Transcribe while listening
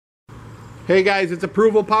Hey guys, it's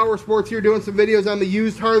Approval Power Sports here doing some videos on the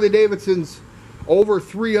used Harley Davidsons. Over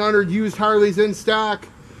 300 used Harleys in stock.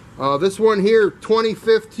 This one here,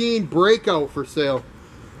 2015 Breakout for sale.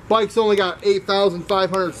 Bike's only got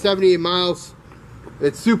 8,578 miles.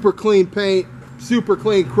 It's super clean paint, super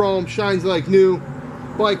clean chrome, shines like new.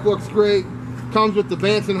 Bike looks great. Comes with the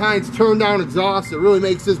Vance & Hines turn down exhaust. It really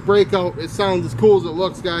makes this Breakout, it sounds as cool as it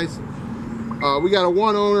looks, guys. We got a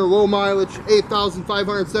one owner, low mileage,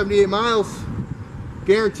 8,578 miles.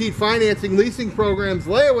 Guaranteed financing, leasing programs,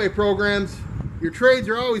 layaway programs. Your trades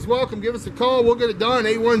are always welcome. Give us a call. We'll get it done.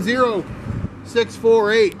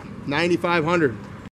 810-648-9500.